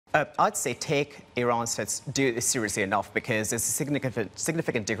I'd say take Iran's threats seriously enough because there's a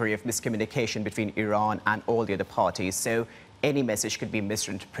significant degree of miscommunication between Iran and all the other parties. So any message could be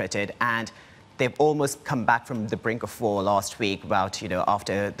misinterpreted, and they've almost come back from the brink of war last week about,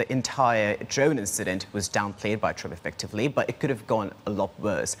 after the entire drone incident was downplayed by Trump effectively, but it could have gone a lot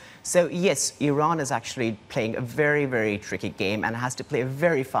worse. So yes, Iran is actually playing a very, very tricky game and has to play a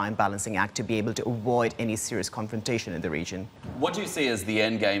very fine balancing act to be able to avoid any serious confrontation in the region. What do you see as the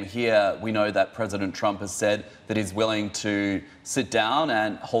end game here? We know that President Trump has said that he's willing to sit down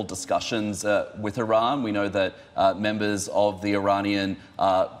and hold discussions with Iran. We know that members of the Iranian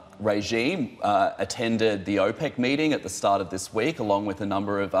regime attended the OPEC meeting at the start of this week, along with a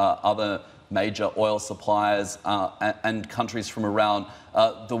number of other major oil suppliers and countries from around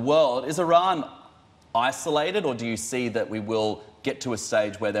the world. Is Iran isolated, or do you see that we will get to a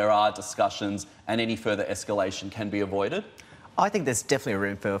stage where there are discussions and any further escalation can be avoided? I think there's definitely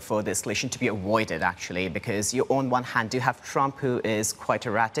room for the escalation to be avoided, actually, because you, on one hand, do have Trump, who is quite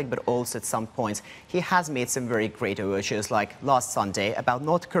erratic, but also at some points he has made some very great overtures, like last Sunday about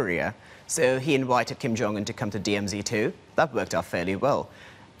North Korea. So he invited Kim Jong-un to come to DMZ too. That worked out fairly well.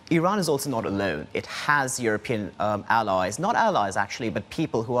 Iran is also not alone. It has European allies, not allies actually, but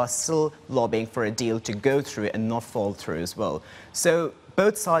people who are still lobbying for a deal to go through and not fall through as well. So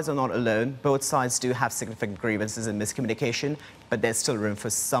both sides are not alone. Both sides do have significant grievances and miscommunication, but there's still room for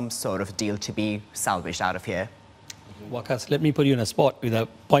some sort of deal to be salvaged out of here. Waqas, let me put you in a spot with a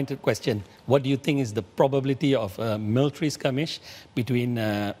pointed question. What do you think is the probability of a military skirmish between,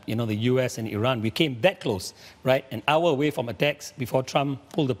 the US and Iran? We came that close, right? An hour away from attacks before Trump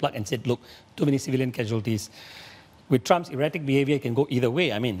pulled the plug and said, look, too many civilian casualties. With Trump's erratic behavior, it can go either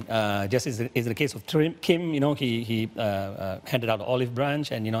way. I mean, just as in the case of Kim, he handed out the olive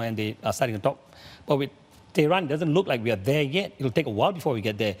branch, and and they are starting to talk. But with Tehran, it doesn't look like we are there yet. It'll take a while before we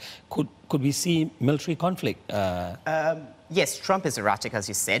get there. Could we see military conflict? Yes, Trump is erratic, as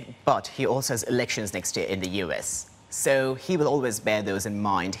you said, but he also has elections next year in the US. So he will always bear those in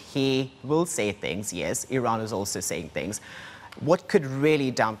mind. He will say things, yes. Iran is also saying things. What could really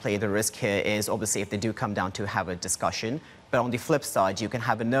downplay the risk here is obviously if they do come down to have a discussion. But on the flip side, you can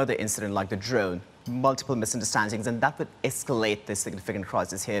have another incident like the drone, multiple misunderstandings, and that would escalate the significant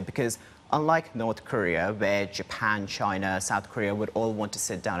crisis here because unlike North Korea, where Japan, China, South Korea would all want to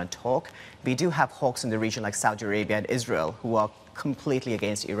sit down and talk, we do have hawks in the region like Saudi Arabia and Israel who are completely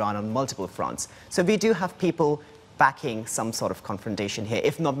against Iran on multiple fronts. So we do have people backing some sort of confrontation here,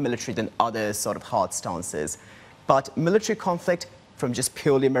 if not military, then other sort of hard stances. But military conflict, from just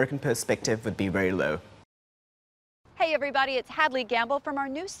purely American perspective, would be very low. Hey everybody, it's Hadley Gamble from our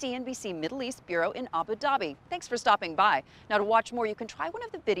new CNBC Middle East Bureau in Abu Dhabi. Thanks for stopping by. Now to watch more, you can try one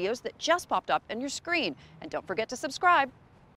of the videos that just popped up on your screen. And don't forget to subscribe.